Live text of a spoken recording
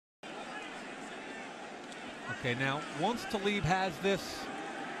Okay, now once Talib has this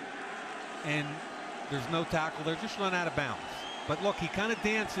and there's no tackle there, just run out of bounds. But look, he kind of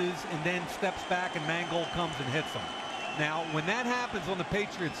dances and then steps back and Mangold comes and hits him. Now, when that happens on the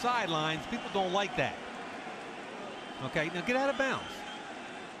Patriots sidelines, people don't like that. Okay, now get out of bounds.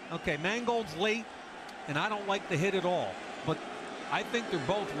 Okay, Mangold's late, and I don't like the hit at all. But I think they're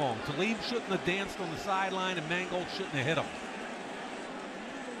both wrong. Talib shouldn't have danced on the sideline, and Mangold shouldn't have hit him.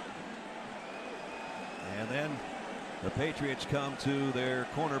 And then the Patriots come to their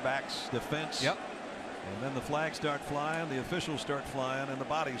cornerback's defense. Yep. And then the flags start flying, the officials start flying, and the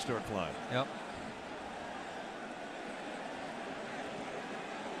bodies start flying. Yep.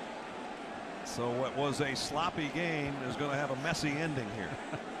 So what was a sloppy game is going to have a messy ending here.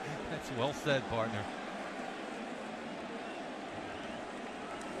 That's well said, partner.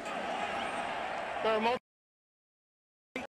 There are